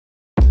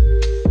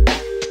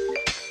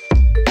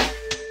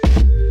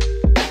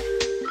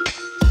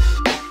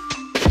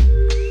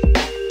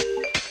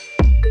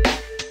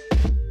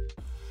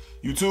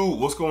YouTube,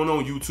 what's going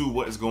on? YouTube,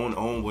 what is going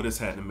on? What is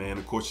happening, man?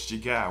 Of course, it's your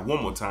guy,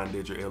 one more time,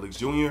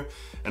 DEDRICKHJR,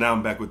 and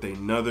I'm back with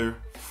another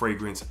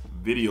fragrance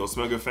video.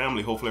 Smell good,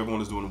 family. Hopefully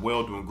everyone is doing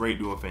well, doing great,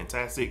 doing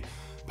fantastic.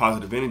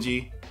 Positive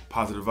energy,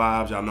 positive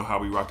vibes. Y'all know how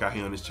we rock out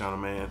here on this channel,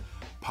 man.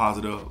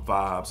 Positive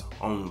vibes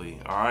only.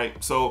 All right.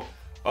 So,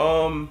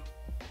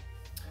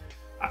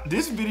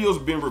 this video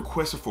has been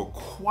requested for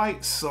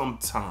quite some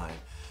time.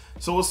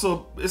 So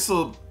it's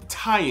a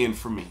tie-in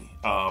for me,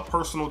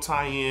 personal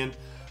tie-in.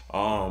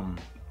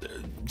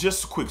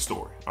 Just a quick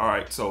story. All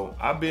right, so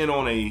I'm a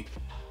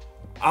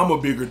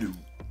bigger dude.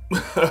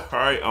 All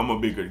right, I'm a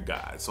bigger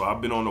guy. So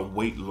I've been on a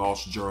weight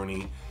loss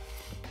journey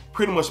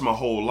pretty much my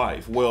whole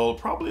life. Well,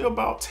 probably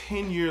about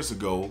 10 years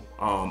ago,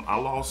 I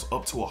lost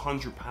up to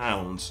 100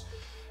 pounds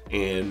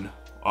in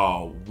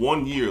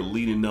 1 year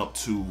leading up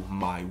to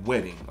my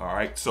wedding. All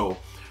right, so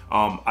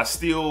I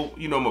still,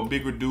 I'm a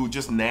bigger dude,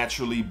 just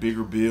naturally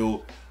bigger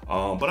build.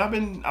 But I've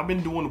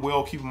been doing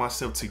well, keeping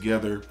myself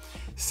together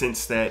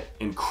since that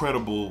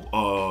incredible,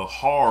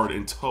 hard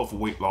and tough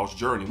weight loss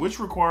journey, which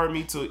required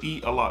me to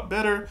eat a lot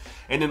better.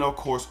 And then of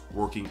course,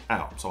 working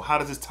out. So how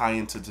does this tie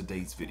into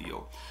today's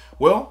video?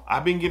 Well,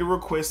 I've been getting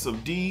requests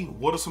of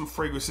what are some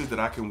fragrances that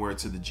I can wear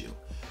to the gym?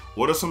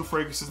 What are some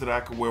fragrances that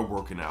I can wear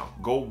working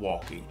out, go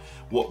walking,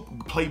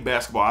 play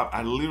basketball?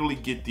 I literally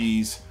get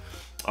these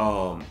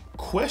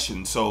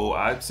questions. So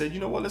I said, you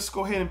know what, let's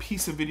go ahead and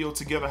piece a video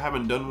together. I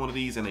haven't done one of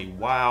these in a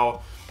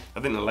while. I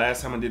think the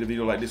last time I did a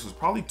video like this was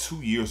probably 2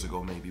 years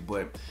ago, maybe.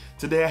 But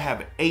today I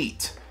have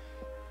eight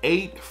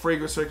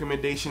fragrance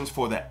recommendations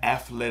for the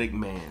athletic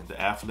man, the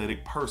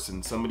athletic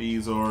person. Some of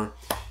these are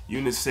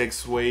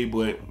unisex way,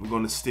 but we're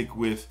going to stick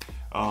with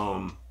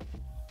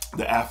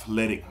the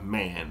athletic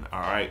man.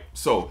 All right,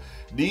 so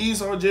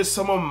these are just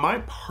some of my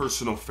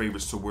personal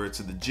favorites to wear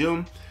to the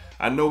gym.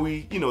 I know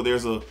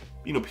there's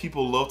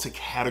people love to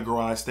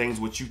categorize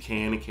things, what you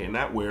can and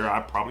cannot wear. I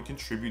probably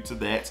contribute to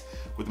that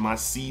with my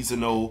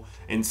seasonal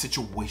and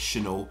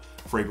situational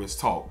fragrance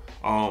talk.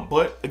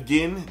 But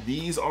again,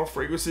 these are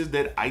fragrances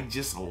that I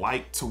just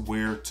like to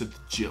wear to the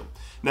gym.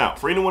 Now,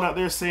 for anyone out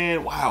there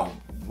saying, wow,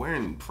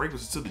 wearing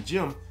fragrances to the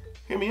gym,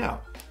 hear me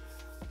out.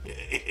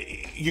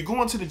 You're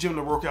going to the gym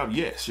to work out,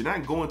 yes. You're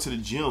not going to the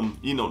gym,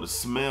 to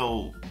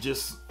smell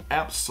just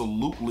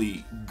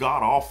absolutely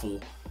god-awful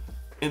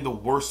in the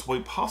worst way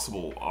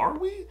possible, are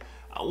we?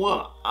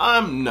 Well,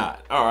 I'm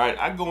not. All right,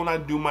 I go and I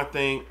do my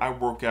thing, I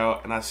work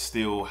out, and I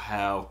still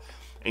have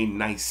a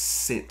nice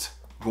scent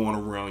going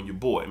around your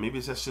boy. Maybe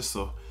that's just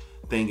a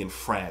thing in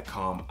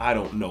FragCom, I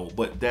don't know,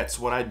 but that's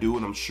what I do,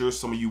 and I'm sure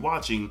some of you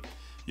watching,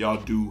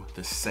 y'all do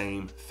the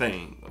same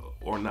thing,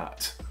 or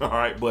not. All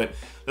right, but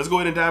let's go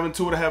ahead and dive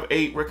into it. I have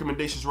 8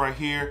 recommendations right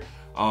here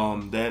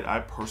that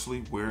I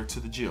personally wear to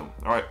the gym.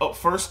 All right, up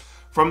first,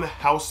 from the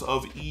House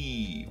of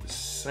Yves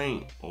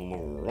Saint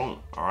Laurent.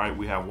 All right,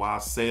 we have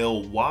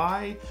YSL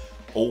Y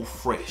Eau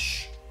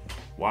Fresh.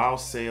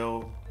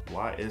 YSL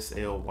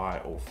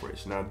YSLY Eau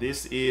Fresh. Now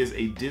this is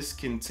a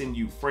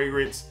discontinued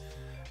fragrance.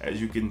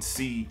 As you can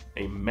see,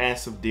 a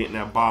massive dent in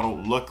that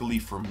bottle. Luckily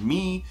for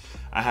me,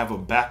 I have a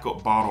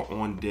backup bottle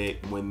on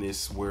deck when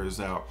this wears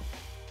out.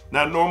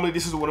 Now normally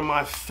this is one of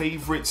my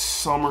favorite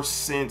summer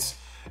scents.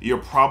 You'll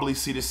probably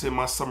see this in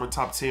my summer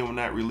top 10 when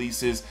that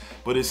releases,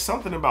 but it's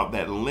something about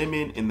that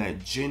lemon and that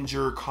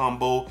ginger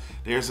combo.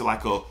 There's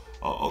like a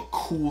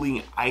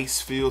cooling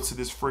ice feel to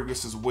this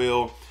fragrance as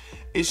well.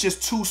 It's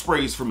just 2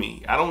 sprays for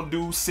me. I don't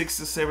do 6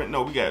 to 7.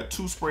 No, we got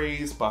 2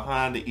 sprays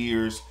behind the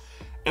ears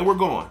and we're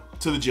going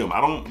to the gym.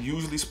 I don't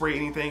usually spray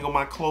anything on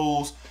my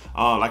clothes.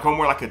 Like I'm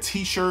wearing like a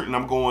t-shirt and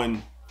I'm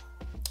going,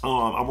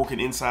 I'm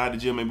working inside the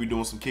gym, maybe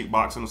doing some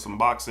kickboxing or some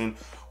boxing,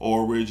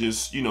 or we're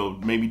just,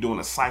 maybe doing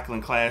a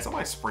cycling class. I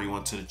might spray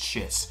one to the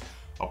chest,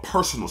 a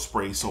personal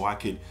spray so I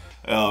could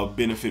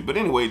benefit. But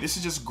anyway, this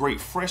is just great,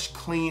 fresh,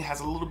 clean,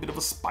 has a little bit of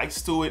a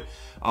spice to it.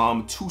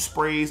 2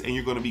 sprays and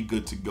you're gonna be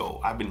good to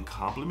go. I've been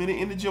complimented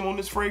in the gym on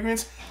this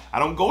fragrance. I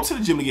don't go to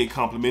the gym to get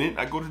complimented.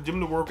 I go to the gym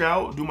to work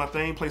out, do my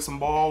thing, play some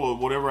ball or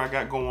whatever I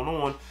got going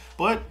on.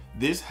 But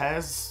this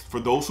has, for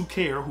those who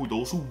care,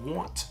 those who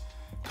want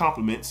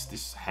compliments,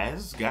 this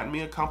has gotten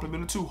me a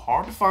compliment or 2.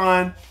 Hard to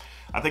find.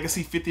 I think I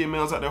see 50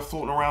 mLs out there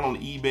floating around on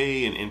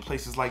eBay and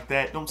places like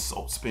that. Don't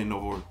spend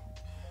over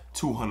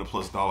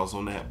 $200+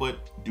 on that,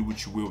 but do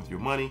what you will with your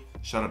money.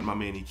 Shout out to my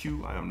man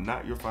EQ. I am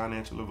not your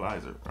financial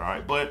advisor. All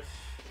right, but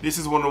this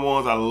is one of the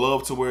ones I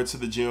love to wear to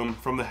the gym.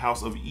 From the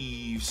House of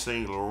Yves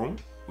Saint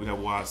Laurent, we have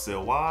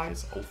YSL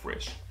Y's Eau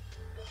Fresh.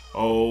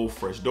 Eau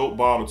Fresh, dope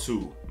bottle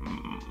too.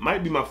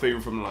 Might be my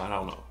favorite from the line. I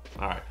don't know.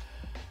 All right.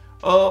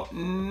 Up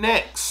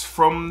next,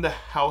 from the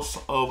House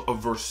of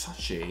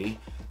Versace,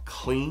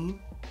 Clean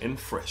and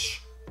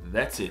Fresh.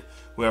 That's it.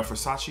 We have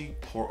Versace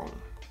Pour On.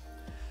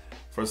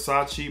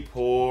 Versace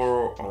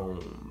Pour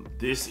On.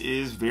 This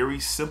is very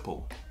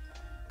simple,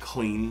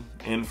 clean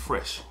and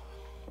fresh.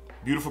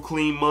 Beautiful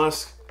clean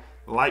musk,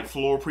 light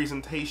floral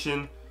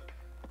presentation.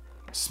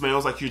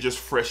 Smells like you're just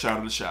fresh out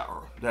of the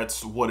shower.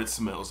 That's what it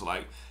smells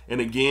like.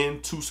 And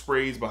again, 2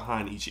 sprays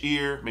behind each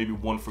ear, maybe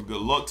 1 for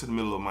good luck to the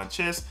middle of my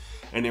chest,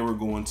 and then we're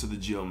going to the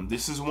gym.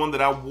 This is one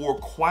that I wore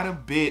quite a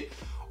bit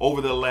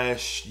over the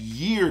last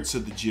year to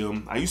the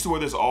gym. I used to wear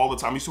this all the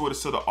time. I used to wear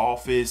this to the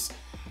office.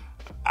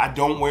 I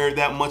don't wear it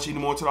that much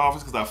anymore to the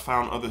office because I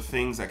found other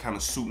things that kind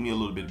of suit me a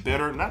little bit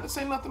better. Not to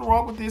say nothing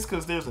wrong with this,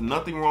 because there's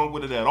nothing wrong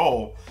with it at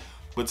all.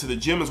 But to the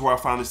gym is where I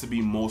found this to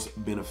be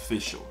most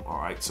beneficial. All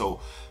right, so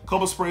a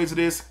couple sprays of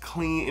this,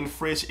 clean and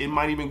fresh. It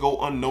might even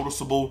go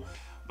unnoticeable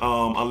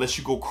unless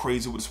you go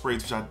crazy with the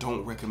sprays, which I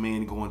don't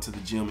recommend going to the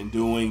gym and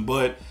doing.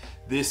 But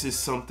this is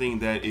something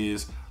that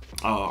is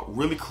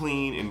really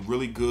clean and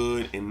really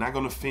good and not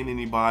gonna offend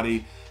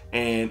anybody.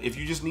 And if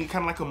you just need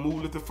kind of like a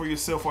mood lifter for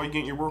yourself while you're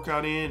getting your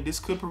workout in, this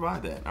could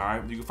provide that. All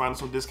right, you can find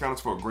this on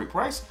discounts for a great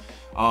price.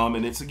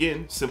 And it's,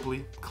 again,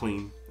 simply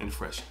clean and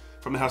fresh.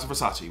 From the house of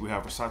Versace, we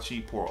have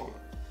Versace Pour All.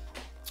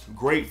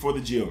 Great for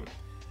the gym.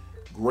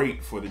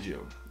 Great for the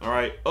gym. All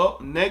right, up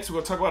next, we're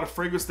gonna talk about a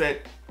fragrance that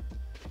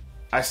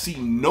I see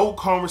no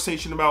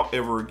conversation about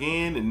ever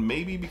again, and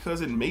maybe because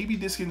it may be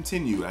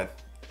discontinued.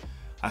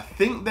 I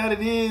think that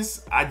it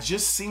is. I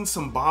just seen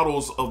some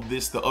bottles of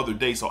this the other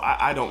day, so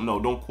I don't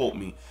know. Don't quote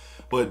me.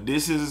 But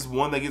this is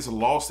one that gets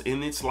lost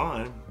in its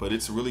line, but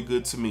it's really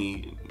good to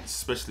me,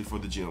 especially for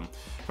the gym.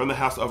 From the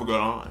house of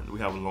Garland, we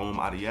have L'Homme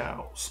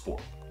Ideal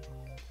Sport.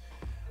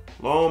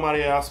 L'Homme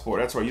Ideal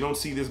Sport. That's right. You don't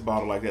see this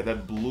bottle like that.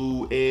 That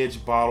blue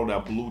edge bottle,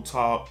 that blue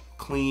top,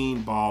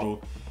 clean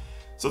bottle.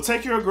 So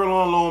take your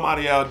Guerlain L'Homme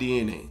Ideal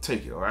DNA.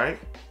 Take it, all right?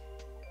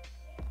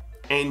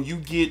 And you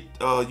get,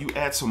 you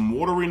add some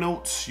watery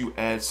notes. You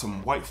add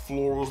some white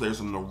florals. There's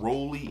a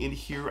neroli in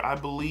here, I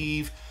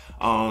believe.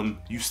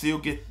 You still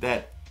get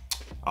that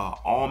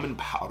almond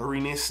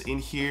powderiness in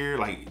here.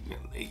 Like,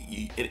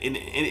 and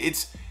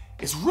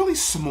it's really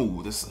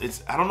smooth.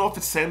 It's I don't know if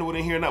it's sandalwood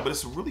in here or not, but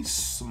it's a really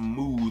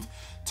smooth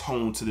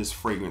tone to this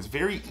fragrance.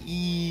 Very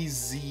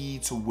easy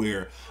to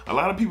wear. A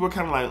lot of people are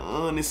kind of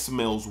like, this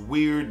smells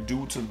weird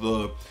due to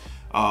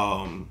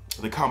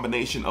the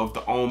combination of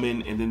the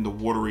almond and then the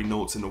watery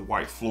notes and the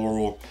white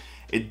floral.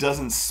 It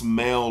doesn't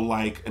smell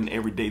like an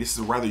everyday. This is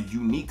a rather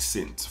unique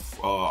scent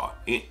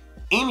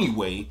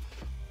anyway,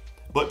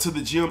 but to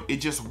the gym it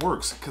just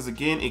works because,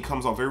 again, it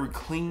comes out very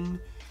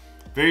clean,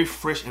 very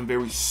fresh, and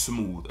very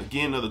smooth.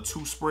 Again, another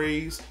 2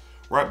 sprays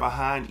right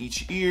behind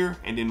each ear,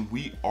 and then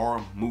we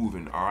are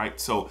moving. All right,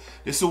 so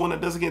this is one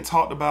that doesn't get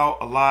talked about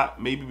a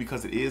lot, maybe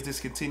because it is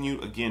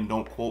discontinued. Again,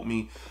 don't quote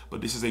me, but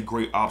this is a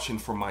great option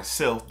for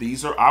myself.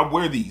 I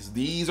wear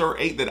these are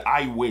 8 that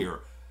I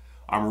wear.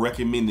 I'm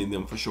recommending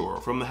them for sure.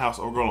 From the house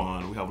of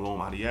Guerlain, we have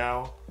L'Homme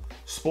Ideal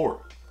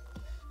Sport,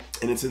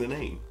 and it's in the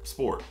name,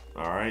 Sport.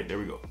 All right, there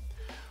we go.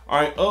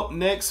 All right, up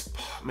next,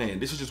 man,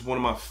 this is just one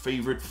of my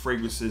favorite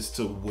fragrances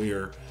to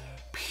wear,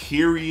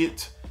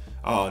 period.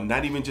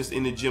 Not even just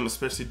in the gym,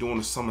 especially during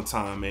the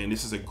summertime, man.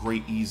 This is a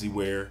great easy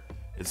wear.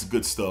 It's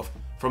good stuff.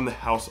 From the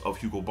house of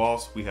Hugo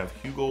Boss, we have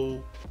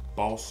Hugo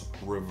Boss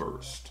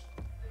Reversed.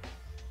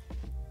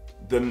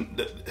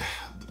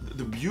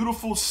 The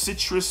beautiful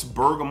citrus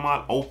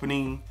bergamot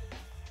opening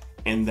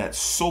and that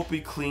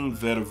soapy clean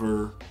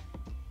vetiver,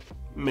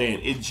 man,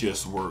 it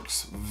just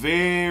works.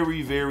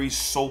 Very, very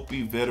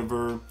soapy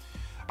vetiver.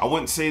 I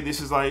wouldn't say this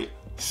is like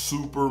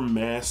super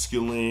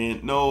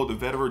masculine. No, the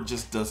vetiver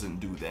just doesn't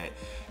do that.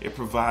 It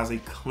provides a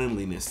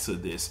cleanliness to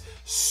this,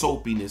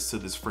 soapiness to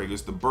this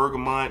fragrance. The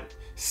bergamot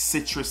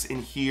citrus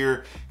in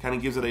here kind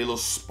of gives it a little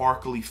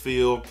sparkly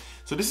feel.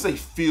 So this is a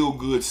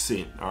feel-good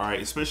scent, all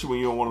right? Especially when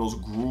you're on one of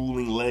those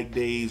grueling leg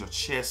days or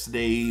chest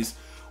days,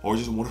 or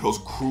just one of those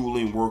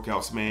grueling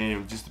workouts,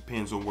 man. It just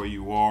depends on where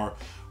you are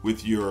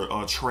with your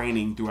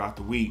training throughout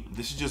the week.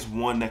 This is just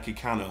one that could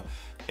kind of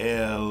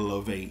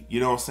elevate, you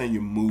know what I'm saying,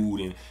 your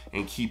mood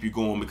and keep you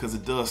going, because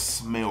it does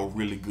smell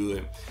really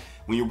good.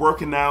 When you're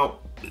working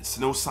out, it's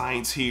no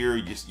science here.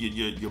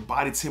 Your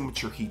body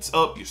temperature heats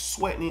up, you're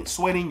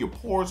sweating, your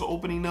pores are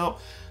opening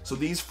up. So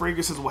these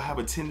fragrances will have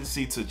a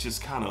tendency to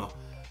just kind of,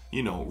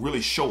 you know,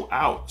 really show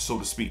out, so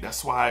to speak.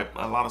 That's why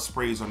a lot of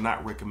sprays are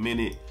not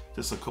recommended.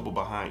 Just a couple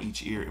behind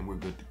each ear and we're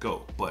good to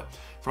go. But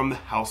from the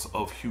house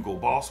of Hugo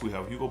Boss, we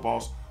have Hugo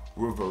Boss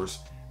Reverse.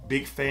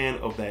 Big fan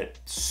of that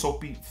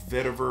soapy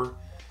vetiver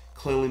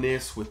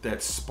cleanliness with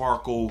that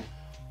sparkle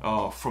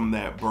from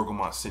that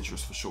bergamot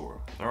citrus for sure.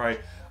 All right,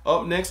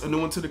 up next, a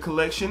new one to the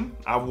collection.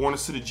 I've worn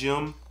this to the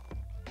gym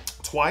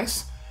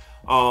twice,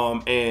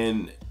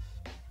 and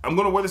I'm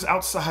gonna wear this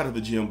outside of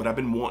the gym, but I've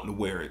been wanting to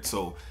wear it.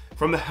 So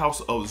from the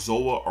house of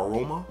Zoa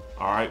Aroma,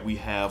 all right, we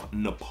have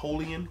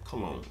Napoleon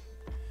Cologne.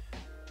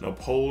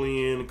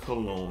 Napoleon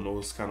Cologne. Oh,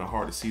 it's kind of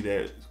hard to see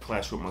that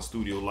clash with my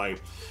studio light,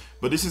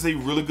 but this is a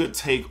really good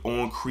take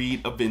on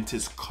Creed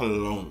Aventus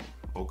Cologne,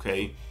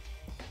 okay?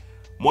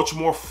 Much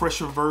more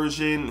fresher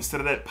version. Instead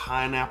of that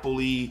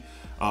pineapple-y,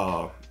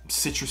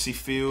 citrusy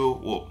feel,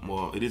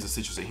 well, it is a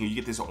citrus in here. You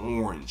get this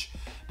orange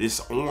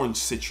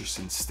citrus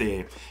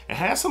instead. It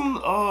has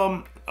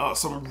some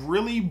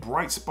really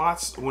bright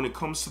spots when it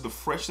comes to the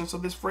freshness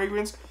of this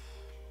fragrance,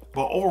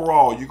 but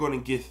overall, you're gonna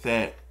get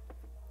that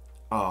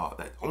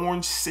that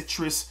orange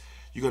citrus.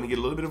 You're gonna get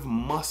a little bit of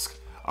musk.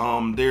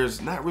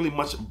 There's not really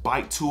much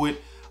bite to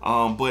it,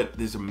 but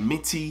there's a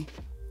minty,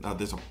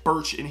 there's a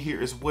birch in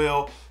here as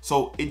well.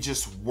 So it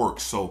just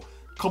works. So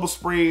a couple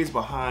sprays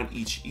behind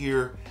each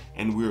ear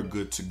and we're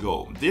good to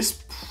go.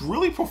 This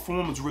really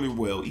performs really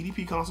well.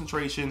 EDP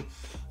concentration,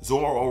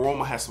 Zoar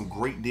Aroma has some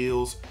great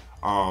deals,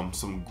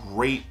 some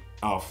great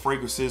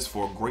fragrances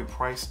for a great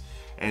price.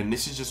 And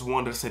this is just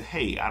one that I said,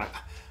 hey,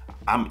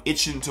 I'm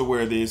itching to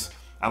wear this.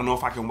 I don't know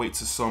if I can wait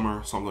till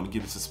summer, so I'm gonna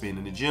give this a spin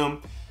in the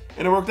gym.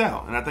 And it worked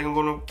out. And I think I'm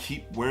gonna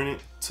keep wearing it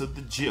to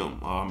the gym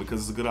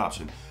because it's a good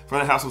option. From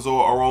the house of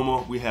Zoar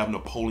Aroma, we have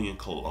Napoleon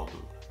Cologne.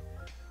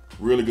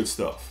 Really good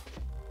stuff.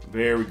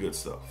 Very good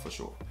stuff, for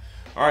sure.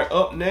 All right,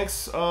 up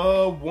next,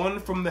 one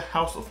from the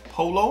house of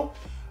Polo.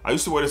 I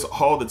used to wear this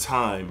all the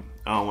time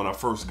when I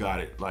first got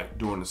it, like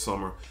during the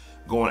summer,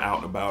 going out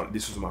and about.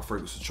 This was my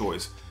fragrance of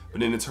choice. But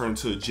then it turned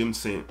to a gym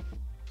scent.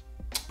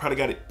 Probably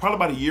got it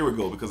about a year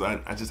ago because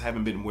I just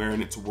haven't been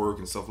wearing it to work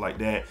and stuff like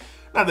that.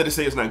 Not that to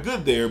say it's not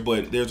good there,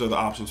 but there's other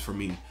options for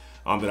me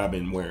that I've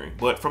been wearing.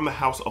 But from the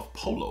house of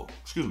Polo,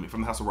 excuse me,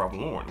 from the house of Ralph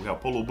Lauren, we have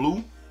Polo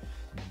Blue,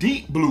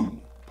 Deep Blue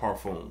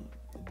Parfum.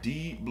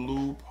 Deep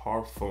Blue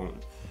Parfum.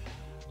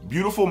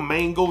 Beautiful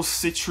mango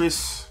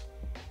citrus.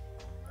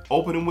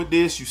 Opening with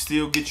this, you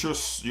still get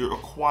your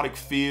aquatic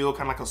feel,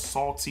 kind of like a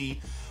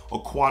salty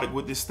aquatic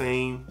with this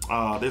thing.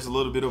 There's a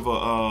little bit of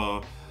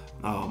a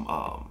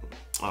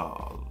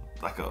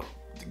like a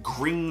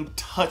green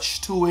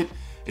touch to it.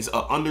 It's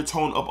an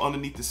undertone up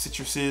underneath the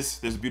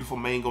citruses. There's a beautiful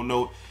mango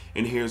note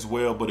in here as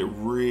well, but it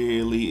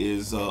really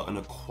is an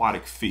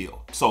aquatic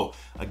feel. So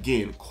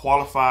again,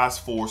 qualifies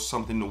for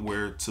something to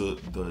wear to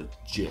the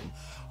gym.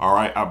 All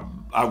right,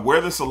 I wear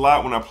this a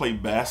lot when I play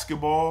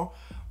basketball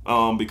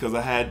because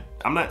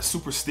I'm not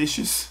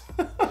superstitious,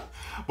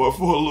 but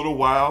for a little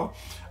while,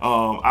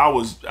 I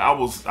was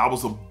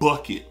a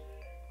bucket.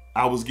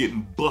 I was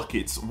getting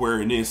buckets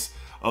wearing this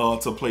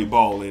to play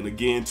ball. And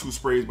again, 2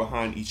 sprays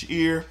behind each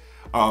ear.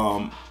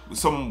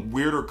 Some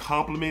weirder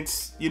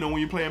compliments, you know, when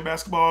you're playing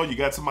basketball, you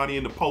got somebody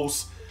in the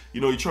post,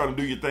 you know, you're trying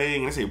to do your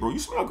thing, and they say, bro, you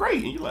smell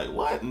great. And you're like,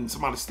 what? And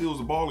somebody steals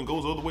the ball and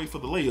goes the other way for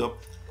the layup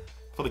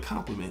for the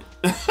compliment.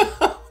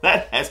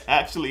 That has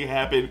actually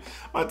happened.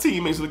 My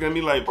teammates look at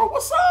me like, bro,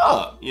 what's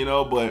up? You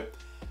know, but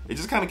it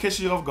just kind of catches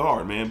you off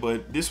guard, man.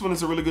 But this one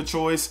is a really good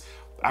choice.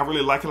 I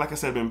really like it. Like I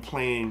said, I've been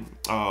playing,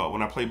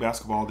 when I play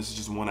basketball, this is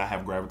just one I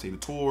have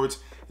gravitated towards.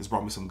 It's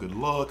brought me some good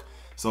luck.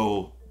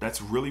 So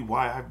that's really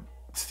why I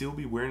still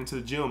be wearing it to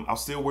the gym. I'll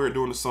still wear it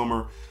during the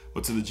summer,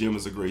 but to the gym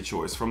is a great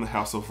choice. From the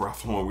house of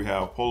Ralph Lauren, we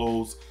have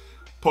Polo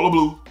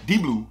Blue,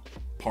 Deep Blue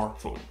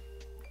Parfum.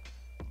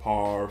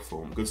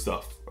 Parfum, good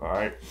stuff. All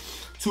right,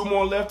 2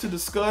 more left to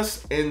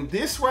discuss, and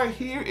this right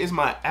here is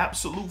my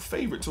absolute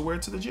favorite to wear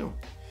to the gym.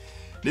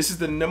 This is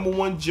the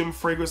 #1 gym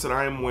fragrance that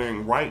I am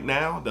wearing right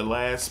now. The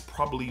last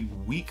probably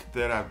week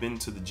that I've been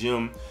to the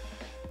gym,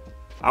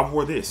 I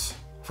wore this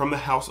from the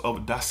house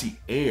of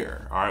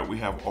DEDRICKHJR. All right, we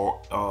have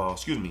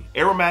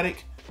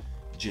Aromatic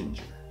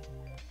Ginger.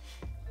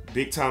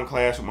 Big time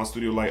clash with my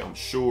studio light, I'm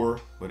sure,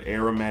 but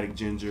Aromatic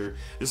Ginger.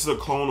 This is a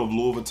clone of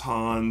Louis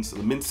Vuitton's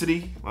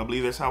Immensity, I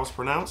believe that's how it's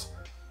pronounced.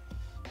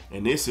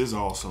 And this is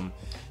awesome.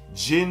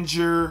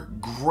 Ginger,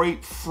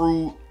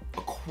 grapefruit,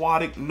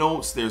 aquatic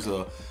notes. There's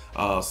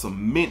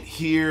some mint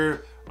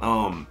here,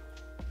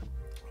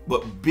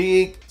 but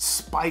big,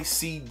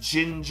 spicy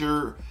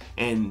ginger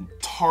and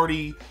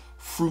tarty,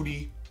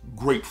 fruity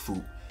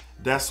grapefruit.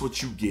 That's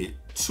what you get.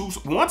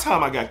 One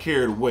time I got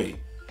carried away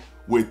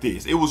with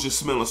this. It was just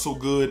smelling so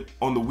good.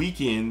 On the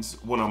weekends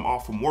when I'm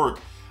off from work,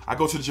 I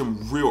go to the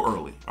gym real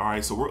early. All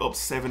right, so we're up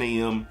 7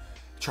 a.m.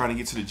 trying to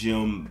get to the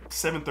gym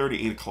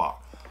 7:30, 8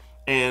 o'clock.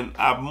 And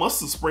I must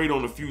have sprayed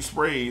on a few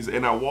sprays,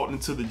 and I walked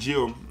into the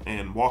gym,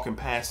 and walking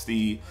past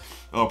the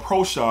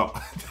pro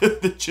shop,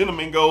 the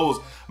gentleman goes,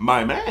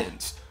 "My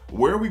mans,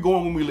 where are we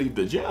going when we leave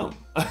the gym?"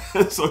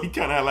 So he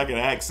kind of had like an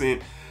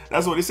accent.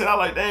 That's what he said. I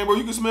like, "Dang, bro,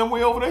 you can smell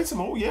way over there." He said,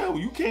 "Oh yeah, well,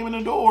 you came in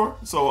the door."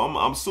 So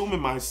I'm assuming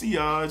my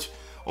sillage,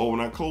 or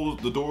when I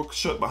closed the door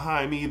shut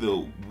behind me,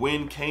 the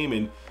wind came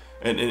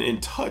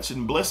and touched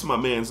and blessed my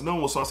man's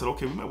nose. So I said,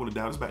 okay, we might want to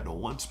dial this back to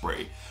 1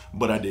 spray,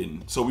 but I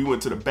didn't. So we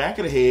went to the back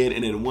of the head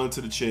and then 1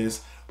 to the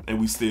chest, and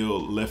we still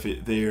left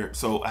it there.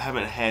 So I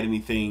haven't had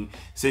anything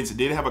since. It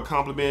did have a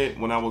compliment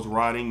when I was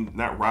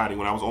when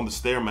I was on the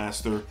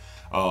Stairmaster.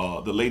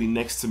 The lady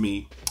next to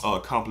me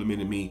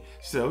complimented me.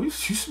 She said, "Oh, you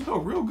smell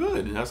real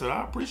good." And I said,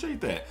 "I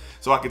appreciate that."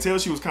 So I could tell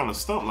she was kind of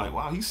stumped, like,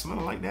 wow, he's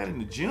smelling like that in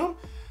the gym?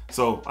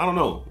 So I don't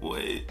know.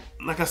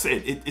 Like I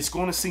said, it's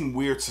going to seem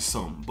weird to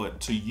some, but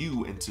to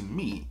you and to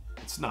me,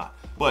 it's not.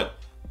 But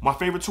my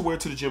favorite to wear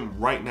to the gym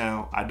right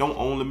now, I don't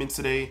own the Mint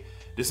today.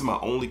 This is my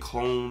only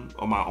clone,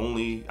 or my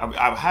only,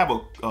 I have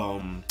a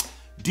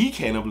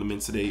Decant of the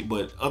Mint today,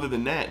 but other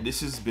than that,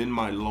 this has been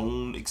my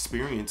lone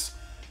experience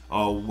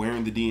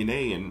wearing the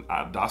DNA, and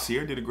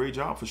DEDRICKHJR did a great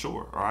job for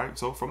sure. All right,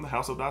 so from the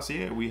house of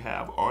DEDRICKHJR, we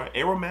have our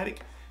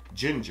Aromatic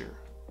Ginger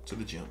to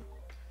the gym.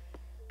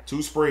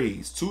 2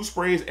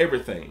 sprays,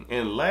 everything.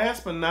 And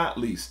last but not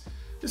least,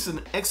 This is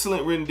an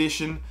excellent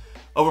rendition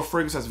of a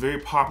fragrance that's very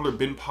popular,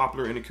 been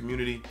popular in the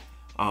community,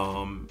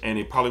 and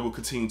it probably will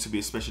continue to be,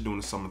 especially during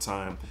the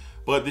summertime.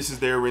 But this is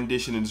their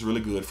rendition and it's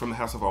really good. From the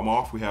House of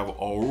Armaf, we have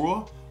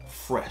Aura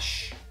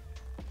Fresh.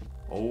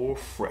 Aura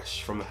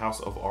Fresh from the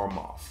House of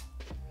Armaf.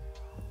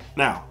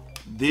 Now,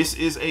 this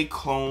is a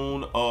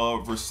clone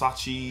of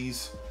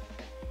Versace's,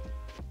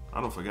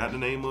 I don't forgot the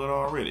name of it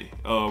already.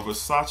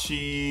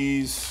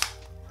 Versace's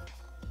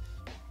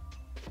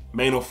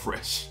Main Eau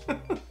Fresh.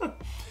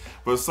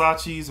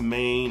 Versace's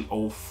Main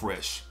Eau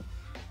Fresh.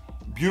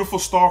 Beautiful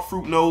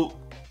starfruit note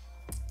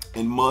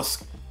and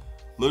musk.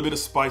 A little bit of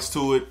spice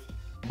to it.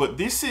 But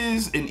this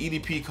is an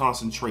EDP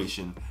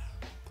concentration.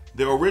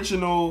 The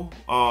original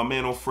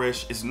Main Eau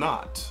Fresh is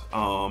not.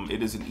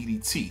 It is an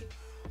EDT.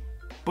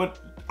 But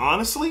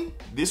honestly,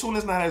 this one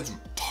is not as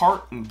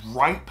tart and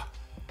ripe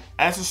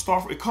as a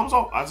starfruit. It comes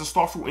off as a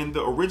starfruit in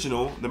the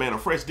original, the Main Eau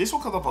Fresh. This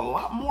one comes off a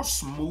lot more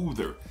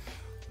smoother.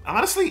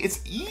 Honestly,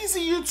 it's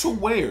easier to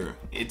wear.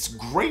 It's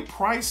great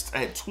priced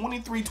at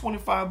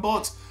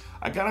 $23-25.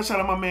 I got a shout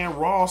out my man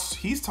Ross.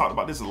 He's talked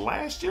about this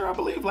last year, I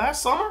believe,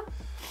 last summer.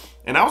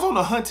 And I was on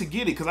the hunt to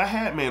get it because I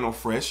had Main Eau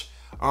Fresh.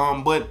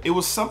 But it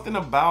was something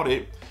about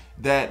it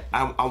that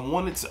I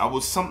wanted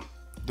to,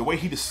 the way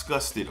he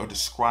discussed it or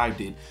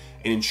described it,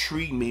 it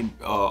intrigued me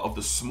of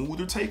the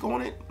smoother take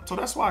on it. So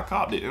that's why I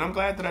copped it. And I'm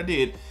glad that I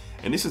did.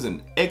 And this is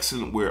an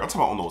excellent wear. I'm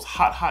talking about on those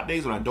hot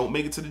days when I don't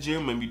make it to the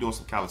gym, maybe doing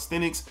some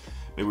calisthenics,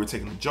 maybe we're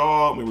taking a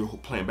jog, maybe we're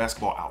playing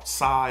basketball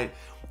outside.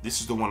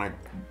 This is the one I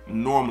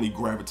normally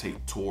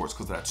gravitate towards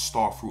because of that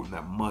starfruit and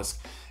that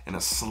musk and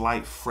a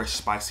slight fresh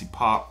spicy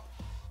pop.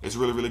 It's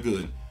really, really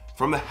good.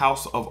 From the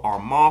House of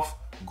Armaf,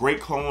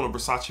 great clone of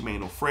Versace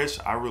Main Eau Fresh.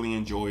 I really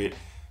enjoy it.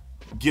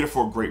 Get it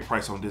for a great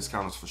price on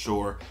discounts for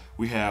sure.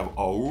 We have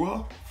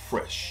Aura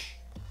Fresh.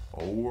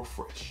 Aura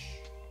Fresh.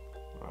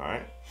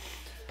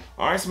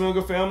 All right, Smell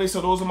Good family. So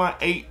those are my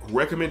 8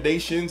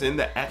 recommendations and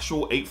the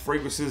actual 8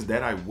 fragrances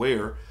that I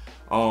wear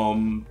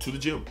to the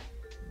gym.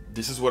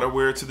 This is what I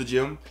wear to the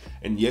gym.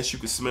 And yes, you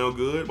can smell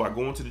good by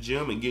going to the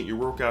gym and getting your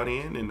workout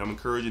in. And I'm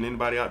encouraging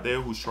anybody out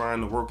there who's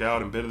trying to work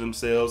out and better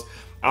themselves.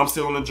 I'm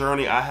still on the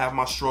journey. I have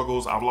my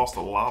struggles. I've lost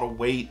a lot of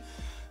weight.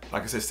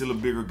 Like I said, still a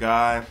bigger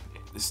guy.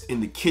 It's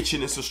in the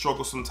kitchen, it's a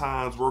struggle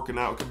sometimes. Working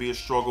out can be a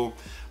struggle,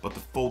 but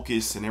the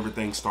focus and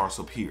everything starts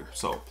up here.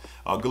 So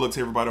good luck to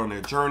everybody on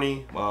their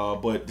journey.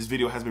 But this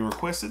video has been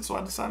requested, so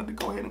I decided to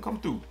go ahead and come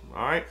through.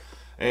 All right.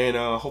 And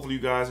hopefully you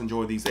guys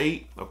enjoy these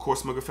 8. Of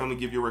course, Smell Good family,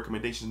 give your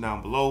recommendations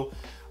down below.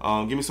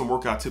 Give me some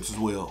workout tips as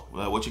well.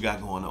 What you got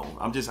going on?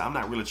 I'm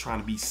not really trying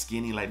to be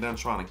skinny like that. I'm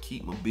trying to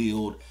keep my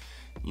build,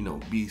 you know,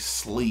 be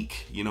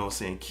sleek, you know what I'm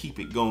saying? Keep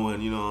it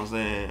going, you know what I'm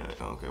saying?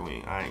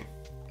 Okay, I ain't.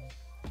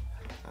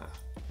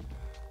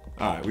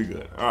 All right, we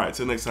good. All right,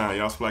 till next time,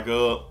 y'all splack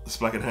up,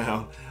 splack it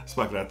down,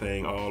 splack that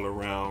thing all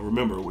around.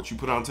 Remember, what you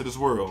put out into this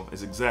world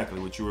is exactly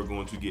what you are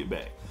going to get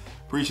back.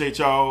 Appreciate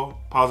y'all.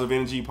 Positive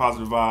energy,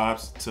 positive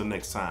vibes. Till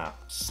next time.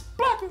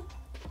 Splack it.